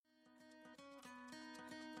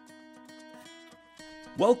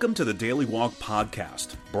Welcome to the Daily Walk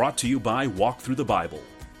Podcast, brought to you by Walk Through the Bible.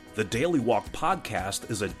 The Daily Walk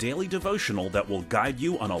Podcast is a daily devotional that will guide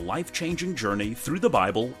you on a life-changing journey through the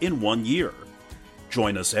Bible in 1 year.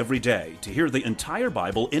 Join us every day to hear the entire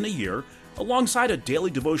Bible in a year, alongside a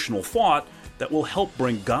daily devotional thought that will help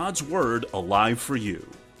bring God's Word alive for you.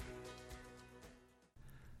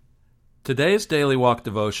 Today's Daily Walk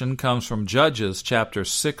devotion comes from Judges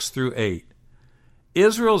chapters 6 through 8.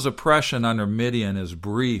 Israel's oppression under Midian is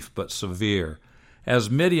brief but severe, as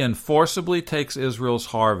Midian forcibly takes Israel's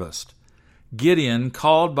harvest. Gideon,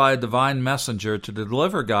 called by a divine messenger to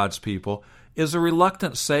deliver God's people, is a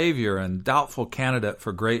reluctant savior and doubtful candidate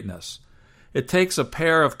for greatness. It takes a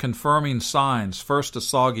pair of confirming signs, first a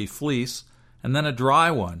soggy fleece and then a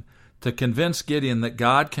dry one, to convince Gideon that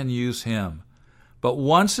God can use him. But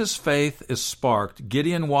once his faith is sparked,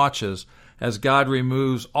 Gideon watches as God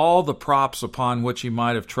removes all the props upon which he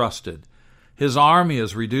might have trusted. His army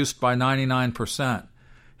is reduced by 99%.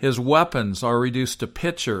 His weapons are reduced to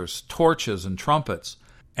pitchers, torches, and trumpets,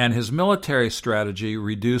 and his military strategy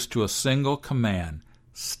reduced to a single command: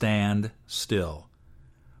 stand still.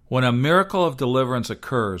 When a miracle of deliverance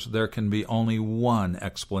occurs, there can be only one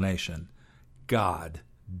explanation: God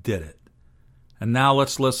did it. And now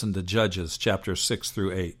let's listen to Judges chapters 6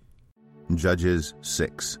 through 8. Judges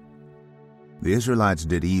 6. The Israelites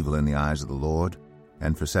did evil in the eyes of the Lord,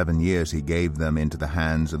 and for 7 years he gave them into the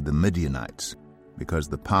hands of the Midianites. Because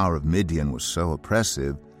the power of Midian was so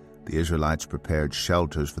oppressive, the Israelites prepared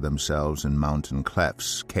shelters for themselves in mountain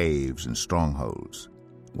clefts, caves, and strongholds.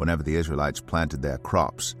 Whenever the Israelites planted their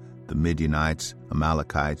crops, the Midianites,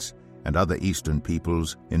 Amalekites, and other eastern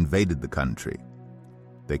peoples invaded the country.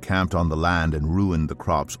 They camped on the land and ruined the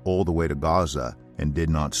crops all the way to Gaza, and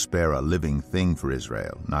did not spare a living thing for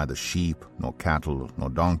Israel, neither sheep, nor cattle, nor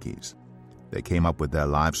donkeys. They came up with their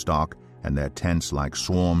livestock and their tents like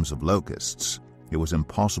swarms of locusts. It was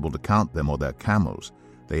impossible to count them or their camels.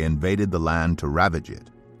 They invaded the land to ravage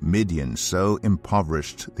it. Midian so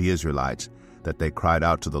impoverished the Israelites that they cried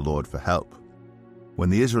out to the Lord for help.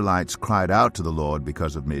 When the Israelites cried out to the Lord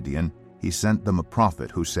because of Midian, he sent them a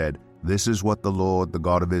prophet who said, "This is what the Lord, the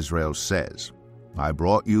God of Israel, says. I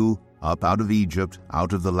brought you up out of Egypt,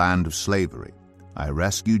 out of the land of slavery. I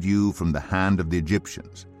rescued you from the hand of the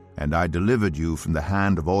Egyptians, and I delivered you from the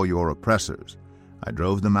hand of all your oppressors. I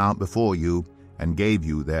drove them out before you and gave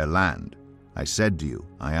you their land. I said to you,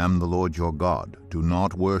 I am the Lord your God. Do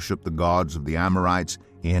not worship the gods of the Amorites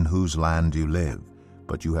in whose land you live.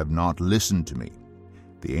 But you have not listened to me."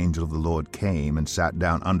 The angel of the Lord came and sat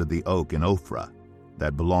down under the oak in Ophrah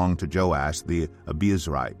that belonged to Joash the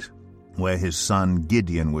Abiezrite, where his son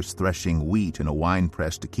Gideon was threshing wheat in a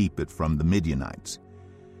winepress to keep it from the Midianites.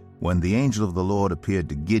 When the angel of the Lord appeared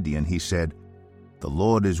to Gideon, he said, "The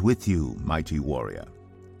Lord is with you, mighty warrior."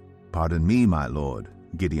 "Pardon me, my Lord,"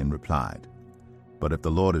 Gideon replied. "But if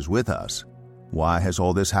the Lord is with us, why has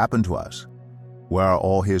all this happened to us? Where are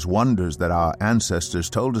all his wonders that our ancestors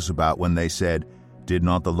told us about when they said, 'Did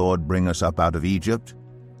not the Lord bring us up out of Egypt?'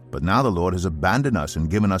 But now the Lord has abandoned us and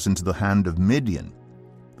given us into the hand of Midian."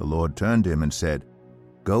 The Lord turned to him and said,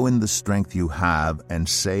 "Go in the strength you have and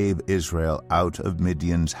save Israel out of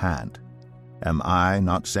Midian's hand. Am I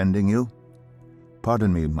not sending you?"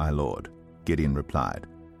 "Pardon me, my Lord," Gideon replied,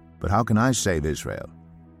 "but how can I save Israel?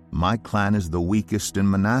 My clan is the weakest in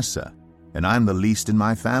Manasseh, and I am the least in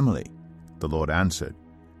my family." The Lord answered,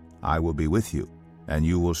 "I will be with you, and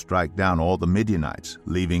you will strike down all the Midianites,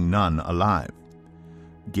 leaving none alive."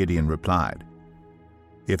 Gideon replied,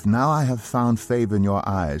 "If now I have found favor in your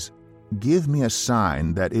eyes, give me a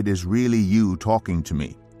sign that it is really you talking to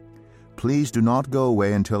me. Please do not go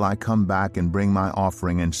away until I come back and bring my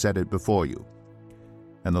offering and set it before you."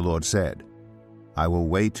 And the Lord said, "I will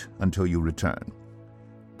wait until you return."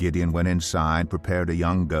 Gideon went inside, prepared a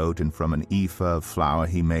young goat, and from an ephah of flour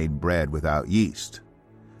he made bread without yeast.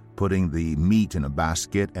 Putting the meat in a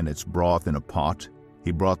basket and its broth in a pot,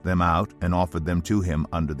 he brought them out and offered them to him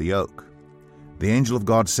under the oak. The angel of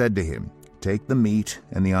God said to him, "Take the meat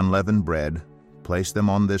and the unleavened bread, place them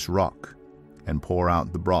on this rock, and pour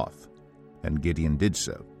out the broth." And Gideon did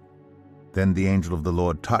so. Then the angel of the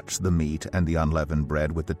Lord touched the meat and the unleavened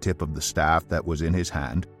bread with the tip of the staff that was in his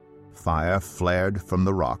hand. Fire flared from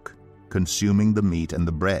the rock, consuming the meat and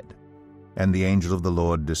the bread, and the angel of the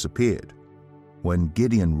Lord disappeared. When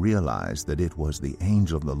Gideon realized that it was the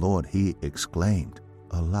angel of the Lord, he exclaimed,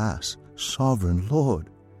 "Alas, sovereign Lord,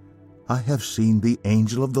 I have seen the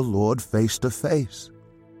angel of the Lord face to face."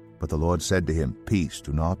 But the Lord said to him, "Peace,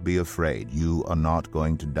 do not be afraid. You are not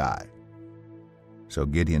going to die." So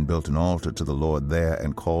Gideon built an altar to the Lord there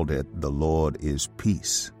and called it, "The Lord is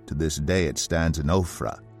Peace." To this day it stands in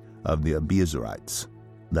Ophrah of the Abiezrites.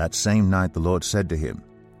 That same night the Lord said to him,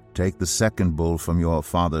 "Take the second bull from your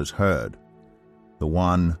father's herd, the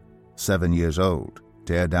one 7 years old.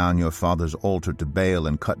 Tear down your father's altar to Baal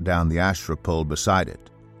and cut down the Asherah pole beside it.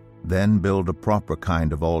 Then build a proper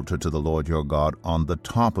kind of altar to the Lord your God on the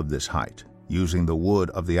top of this height, using the wood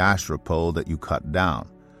of the Asherah pole that you cut down.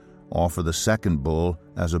 Offer the second bull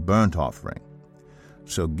as a burnt offering."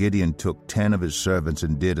 So Gideon took 10 of his servants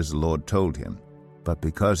and did as the Lord told him. But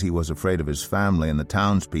because he was afraid of his family and the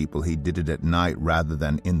townspeople, he did it at night rather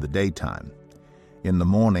than in the daytime. In the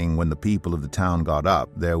morning, when the people of the town got up,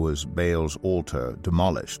 there was Baal's altar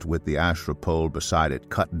demolished, with the Asherah pole beside it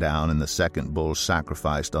cut down, and the second bull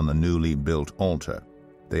sacrificed on the newly built altar.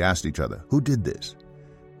 They asked each other, "Who did this?"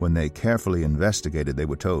 When they carefully investigated, they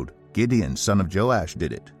were told, "Gideon, son of Joash,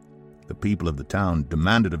 did it." The people of the town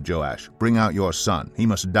demanded of Joash, "Bring out your son. He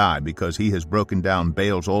must die because he has broken down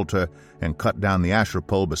Baal's altar and cut down the Asherah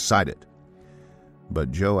pole beside it."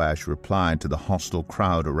 But Joash replied to the hostile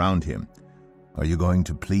crowd around him, "Are you going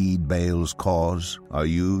to plead Baal's cause? Are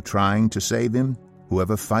you trying to save him?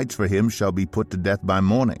 Whoever fights for him shall be put to death by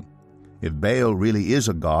morning. If Baal really is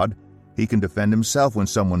a god, he can defend himself when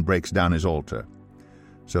someone breaks down his altar."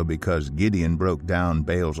 So because Gideon broke down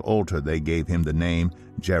Baal's altar, they gave him the name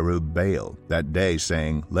Jerubbaal that day,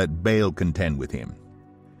 saying, "Let Baal contend with him."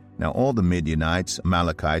 Now all the Midianites,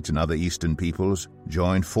 Amalekites, and other eastern peoples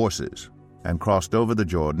joined forces and crossed over the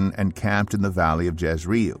Jordan and camped in the valley of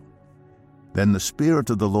Jezreel. Then the Spirit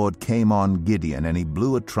of the Lord came on Gideon, and he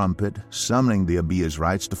blew a trumpet, summoning the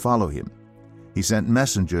Abiezrites to follow him. He sent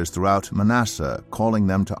messengers throughout Manasseh, calling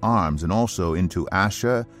them to arms, and also into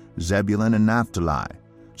Asher, Zebulun, and Naphtali,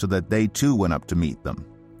 so that they too went up to meet them.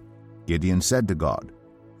 Gideon said to God,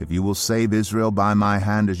 "If you will save Israel by my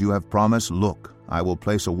hand as you have promised, look, I will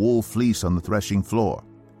place a wool fleece on the threshing floor.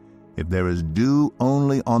 If there is dew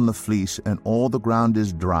only on the fleece and all the ground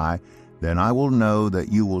is dry, then I will know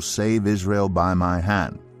that you will save Israel by my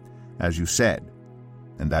hand, as you said."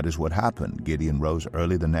 And that is what happened. Gideon rose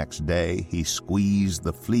early the next day. He squeezed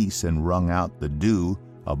the fleece and wrung out the dew,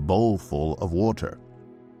 a bowlful of water.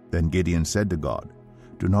 Then Gideon said to God,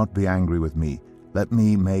 "Do not be angry with me. Let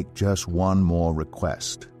me make just one more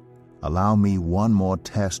request. Allow me one more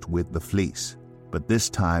test with the fleece, but this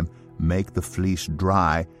time make the fleece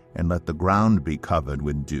dry and let the ground be covered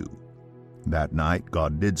with dew." That night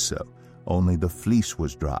God did so. Only the fleece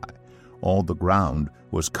was dry. All the ground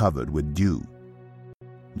was covered with dew.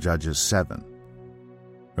 Judges 7.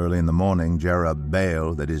 Early in the morning,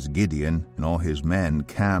 Jerubbaal, that is Gideon, and all his men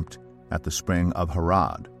camped at the spring of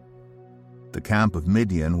Harod. The camp of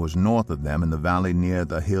Midian was north of them in the valley near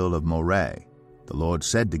the hill of Moreh. The Lord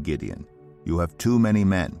said to Gideon, "You have too many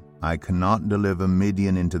men. I cannot deliver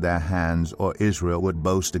Midian into their hands, or Israel would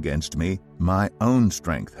boast against me. My own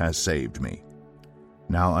strength has saved me.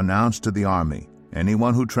 Now announce to the army,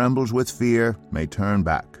 anyone who trembles with fear may turn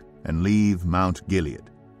back and leave Mount Gilead."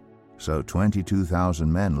 So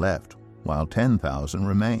 22,000 men left, while 10,000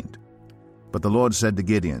 remained. But the Lord said to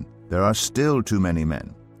Gideon, "There are still too many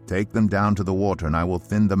men. Take them down to the water, and I will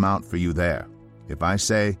thin them out for you there. If I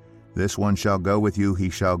say, 'This one shall go with you,' he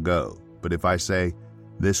shall go. But if I say,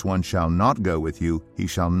 'This one shall not go with you,' he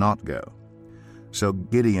shall not go." So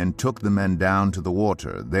Gideon took the men down to the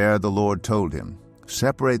water. There the Lord told him,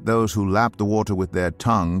 "Separate those who lap the water with their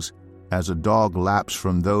tongues, as a dog laps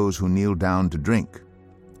from those who kneel down to drink."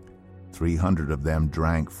 300 of them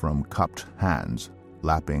drank from cupped hands,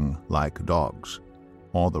 lapping like dogs.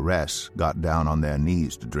 All the rest got down on their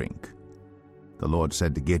knees to drink. The Lord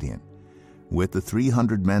said to Gideon, "With the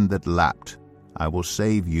 300 men that lapped, I will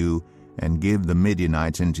save you and give the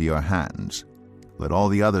Midianites into your hands. Let all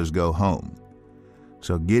the others go home."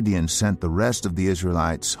 So Gideon sent the rest of the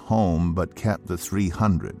Israelites home, but kept the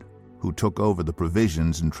 300, who took over the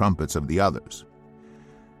provisions and trumpets of the others.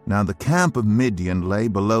 Now the camp of Midian lay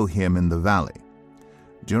below him in the valley.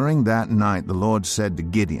 During that night the Lord said to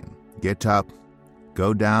Gideon, "Get up,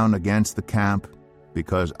 go down against the camp,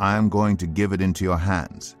 because I am going to give it into your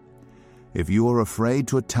hands. If you are afraid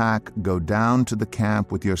to attack, go down to the camp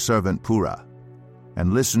with your servant Purah,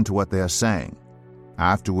 and listen to what they are saying.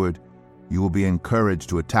 Afterward, you will be encouraged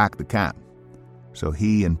to attack the camp." So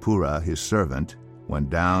he and Purah, his servant, went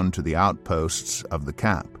down to the outposts of the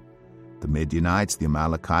camp. The Midianites, the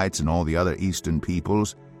Amalekites, and all the other eastern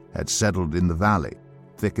peoples had settled in the valley,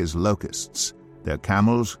 thick as locusts. Their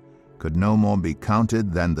camels could no more be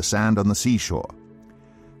counted than the sand on the seashore.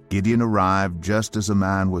 Gideon arrived just as a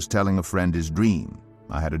man was telling a friend his dream.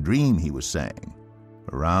 "I had a dream," he was saying.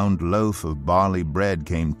 A round loaf of barley bread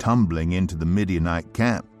came tumbling into the Midianite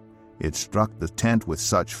camp. It struck the tent with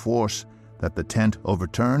such force that the tent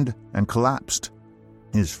overturned and collapsed.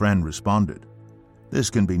 His friend responded, "This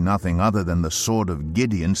can be nothing other than the sword of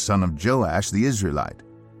Gideon, son of Joash the Israelite.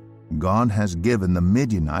 God has given the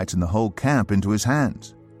Midianites and the whole camp into his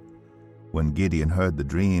hands." When Gideon heard the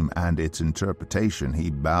dream and its interpretation, he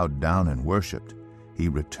bowed down and worshipped. He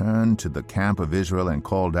returned to the camp of Israel and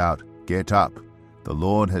called out, "Get up! The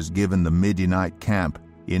Lord has given the Midianite camp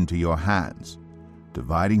into your hands."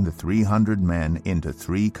 Dividing the 300 men into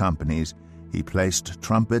 3 companies, he placed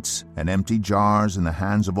trumpets and empty jars in the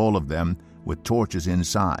hands of all of them with torches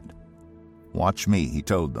inside. "Watch me," he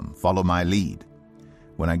told them. "Follow my lead.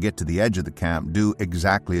 When I get to the edge of the camp, do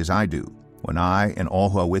exactly as I do. When I and all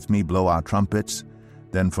who are with me blow our trumpets,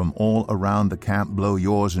 then from all around the camp blow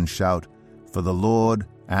yours and shout, 'For the Lord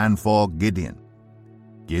and for Gideon.'"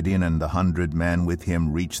 Gideon and the 100 men with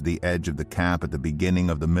him reached the edge of the camp at the beginning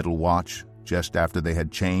of the middle watch, just after they had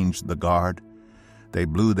changed the guard. They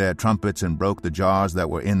blew their trumpets and broke the jars that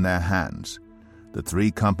were in their hands. The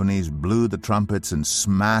 3 companies blew the trumpets and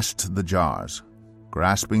smashed the jars.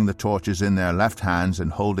 Grasping the torches in their left hands and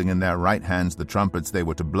holding in their right hands the trumpets they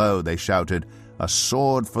were to blow, they shouted, "A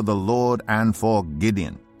sword for the Lord and for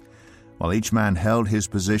Gideon." While each man held his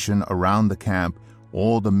position around the camp,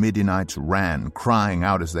 all the Midianites ran, crying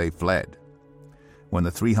out as they fled. When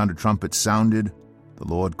the 300 trumpets sounded, the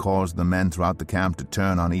Lord caused the men throughout the camp to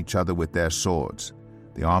turn on each other with their swords.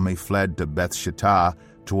 The army fled to Beth-shittah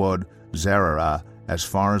toward Zererah as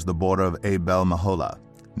far as the border of Abel-Meholah,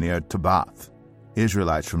 near Tabbath.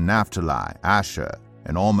 Israelites from Naphtali, Asher,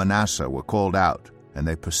 and all Manasseh were called out, and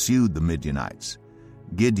they pursued the Midianites.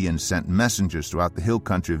 Gideon sent messengers throughout the hill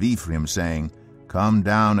country of Ephraim, saying, "Come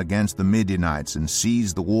down against the Midianites and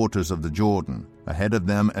seize the waters of the Jordan, ahead of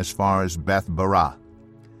them as far as Beth-barah."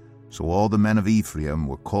 So all the men of Ephraim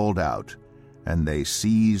were called out, and they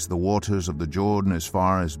seized the waters of the Jordan as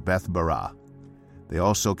far as Beth-barah. They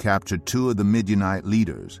also captured 2 of the Midianite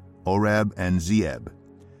leaders, Oreb and Zeeb.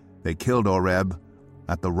 They killed Oreb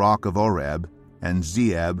at the rock of Oreb and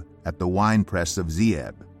Zeeb at the winepress of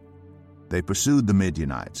Zeeb. They pursued the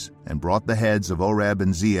Midianites and brought the heads of Oreb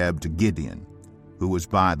and Zeeb to Gideon, who was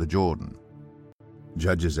by the Jordan.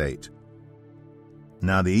 Judges 8.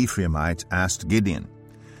 Now the Ephraimites asked Gideon,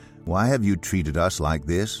 "Why have you treated us like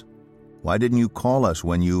this? Why didn't you call us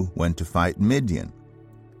when you went to fight Midian?"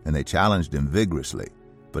 And they challenged him vigorously.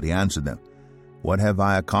 But he answered them, "What have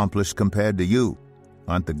I accomplished compared to you?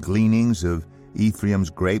 Aren't the gleanings of Ephraim's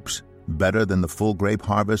grapes better than the full grape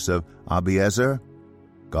harvest of Abiezer?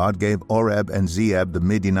 God gave Oreb and Zeeb, the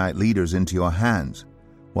Midianite leaders, into your hands.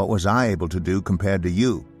 What was I able to do compared to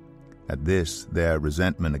you?" At this, their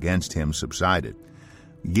resentment against him subsided.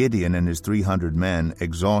 Gideon and his 300 men,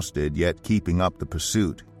 exhausted yet keeping up the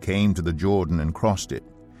pursuit, came to the Jordan and crossed it.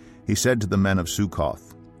 He said to the men of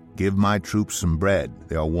Succoth, "Give my troops some bread,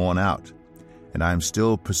 they are worn out, and I am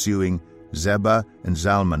still pursuing Zebah and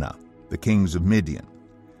Zalmunna, the kings of Midian."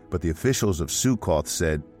 But the officials of Succoth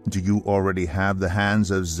said, "Do you already have the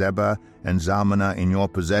hands of Zebah and Zalmunna in your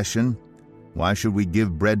possession? Why should we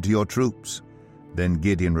give bread to your troops?" Then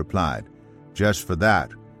Gideon replied, "Just for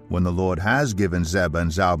that, when the Lord has given Zebah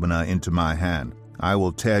and Zalmunna into my hand, I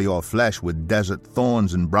will tear your flesh with desert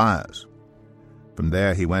thorns and briars." From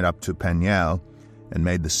there he went up to Peniel and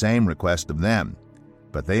made the same request of them.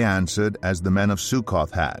 But they answered as the men of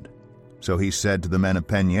Succoth had. So he said to the men of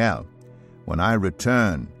Peniel, "When I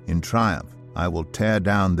return in triumph, I will tear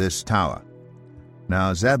down this tower."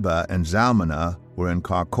 Now Zebah and Zalmunna were in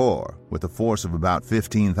Karkor with a force of about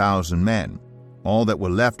 15,000 men. All that were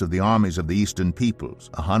left of the armies of the eastern peoples,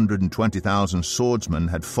 120,000 swordsmen,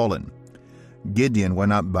 had fallen. Gideon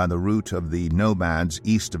went up by the route of the Nomads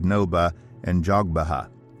east of Nobah and Jogbehah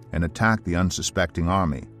and attacked the unsuspecting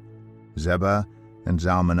army. Zebah and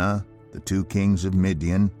Zalmunna, the 2 kings of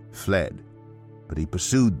Midian, fled, but he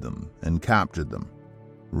pursued them and captured them,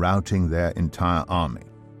 routing their entire army.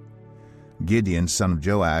 Gideon, son of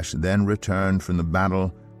Joash, then returned from the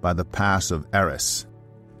battle by the pass of Eris.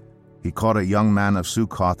 He caught a young man of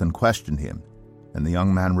Succoth and questioned him, and the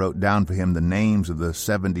young man wrote down for him the names of the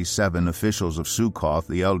 77 officials of Succoth,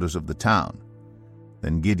 the elders of the town.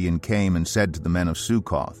 Then Gideon came and said to the men of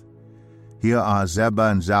Succoth, "Here are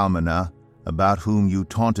Zebah and Zalmunna, about whom you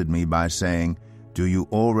taunted me by saying, 'Do you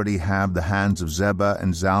already have the hands of Zebah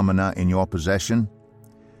and Zalmunna in your possession?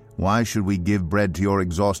 Why should we give bread to your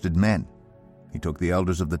exhausted men?' He took the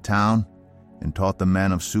elders of the town and taught the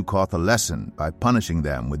men of Succoth a lesson by punishing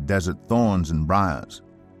them with desert thorns and briars.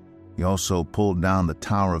 He also pulled down the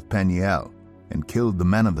tower of Peniel and killed the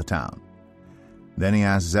men of the town. Then he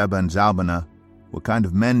asked Zebah and Zalmunna, "What kind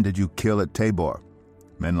of men did you kill at Tabor?"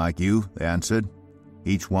 "Men like you," they answered,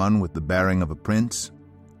 "each one with the bearing of a prince."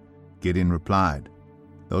 Gideon replied,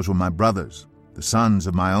 "Those were my brothers, the sons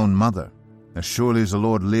of my own mother. As surely as the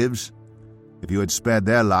Lord lives, if you had spared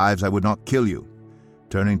their lives, I would not kill you."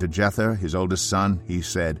 Turning to Jether, his oldest son, he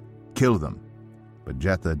said, "Kill them." But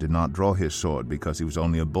Jether did not draw his sword because he was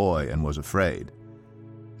only a boy and was afraid.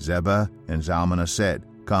 Zebah and Zalmunna said,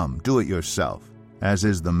 "Come, do it yourself. As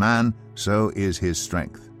is the man, so is his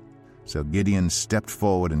strength." So Gideon stepped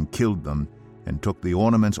forward and killed them, and took the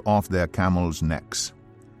ornaments off their camels' necks.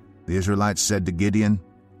 The Israelites said to Gideon,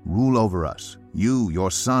 "Rule over us, you,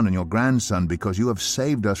 your son, and your grandson, because you have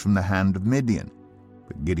saved us from the hand of Midian."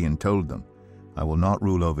 But Gideon told them, "I will not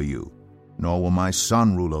rule over you, nor will my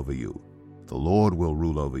son rule over you. The Lord will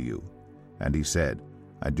rule over you." And he said,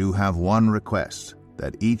 "I do have one request,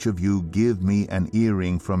 that each of you give me an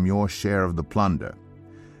earring from your share of the plunder."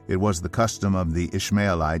 It was the custom of the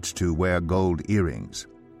Ishmaelites to wear gold earrings.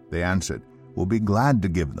 They answered, "We'll be glad to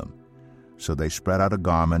give them." So they spread out a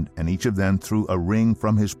garment, and each of them threw a ring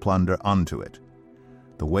from his plunder unto it.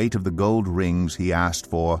 The weight of the gold rings he asked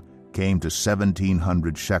for came to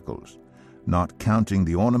 1,700 shekels, not counting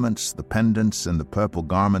the ornaments, the pendants, and the purple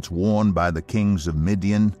garments worn by the kings of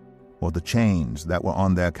Midian, or the chains that were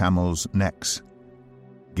on their camels' necks.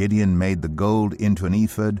 Gideon made the gold into an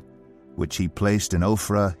ephod, which he placed in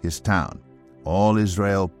Ophrah his town. All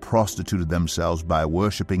Israel prostituted themselves by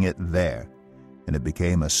worshipping it there, and it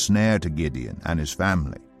became a snare to Gideon and his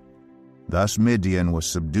family. Thus Midian was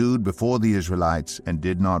subdued before the Israelites and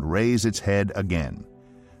did not raise its head again.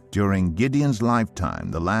 During Gideon's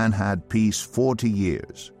lifetime, the land had peace 40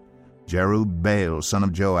 years. Jerubbaal, son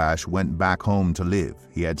of Joash, went back home to live.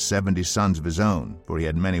 He had 70 sons of his own, for he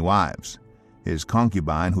had many wives. His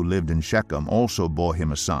concubine, who lived in Shechem, also bore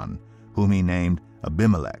him a son, whom he named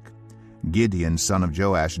Abimelech. Gideon, son of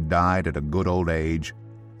Joash, died at a good old age,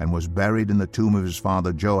 and was buried in the tomb of his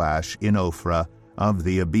father Joash in Ophrah of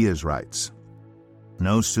the Abiezrites.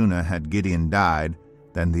 No sooner had Gideon died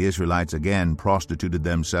than the Israelites again prostituted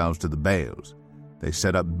themselves to the Baals. They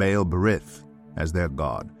set up Baal-berith as their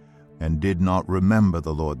god, and did not remember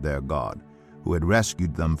the Lord their God, who had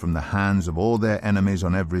rescued them from the hands of all their enemies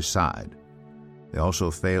on every side. They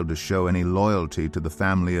also failed to show any loyalty to the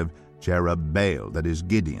family of Jerubbaal, that is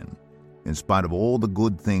Gideon, in spite of all the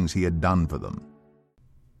good things he had done for them.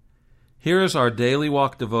 Here is our Daily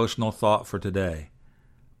Walk devotional thought for today.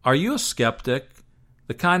 Are you a skeptic,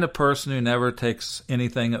 the kind of person who never takes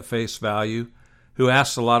anything at face value, who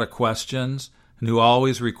asks a lot of questions, and who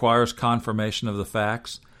always requires confirmation of the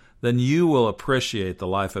facts? Then you will appreciate the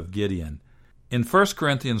life of Gideon. In 1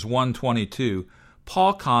 Corinthians 1:22,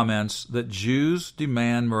 Paul comments that Jews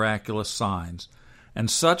demand miraculous signs,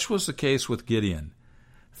 and such was the case with Gideon.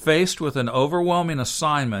 Faced with an overwhelming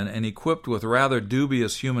assignment and equipped with rather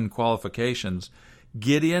dubious human qualifications,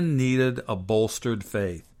 Gideon needed a bolstered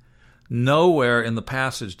faith. Nowhere in the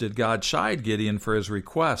passage did God chide Gideon for his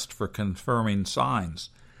request for confirming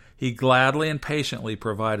signs. He gladly and patiently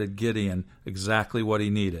provided Gideon exactly what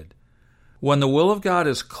he needed. When the will of God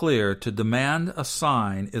is clear, to demand a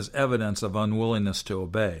sign is evidence of unwillingness to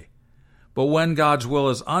obey. But when God's will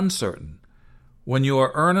is uncertain, when you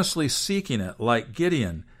are earnestly seeking it, like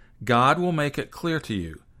Gideon, God will make it clear to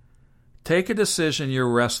you. Take a decision you're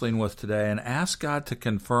wrestling with today and ask God to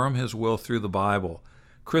confirm His will through the Bible,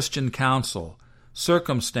 Christian counsel,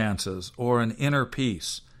 circumstances, or an inner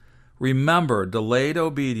peace. Remember, delayed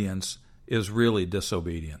obedience is really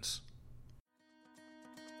disobedience.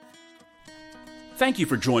 Thank you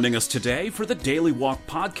for joining us today for the Daily Walk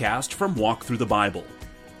podcast from Walk Through the Bible.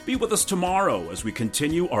 Be with us tomorrow as we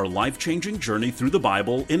continue our life-changing journey through the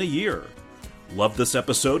Bible in a year. Love this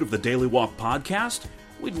episode of the Daily Walk podcast?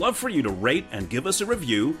 We'd love for you to rate and give us a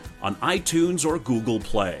review on iTunes or Google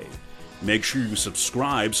Play. Make sure you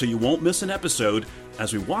subscribe so you won't miss an episode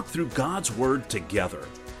as we walk through God's Word together.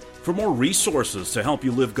 For more resources to help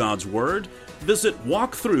you live God's Word, visit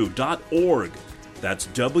walkthrough.org. That's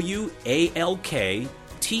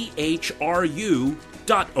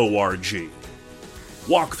WALKTHRU.org.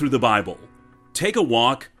 Walk through the Bible. Take a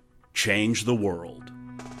walk, change the world.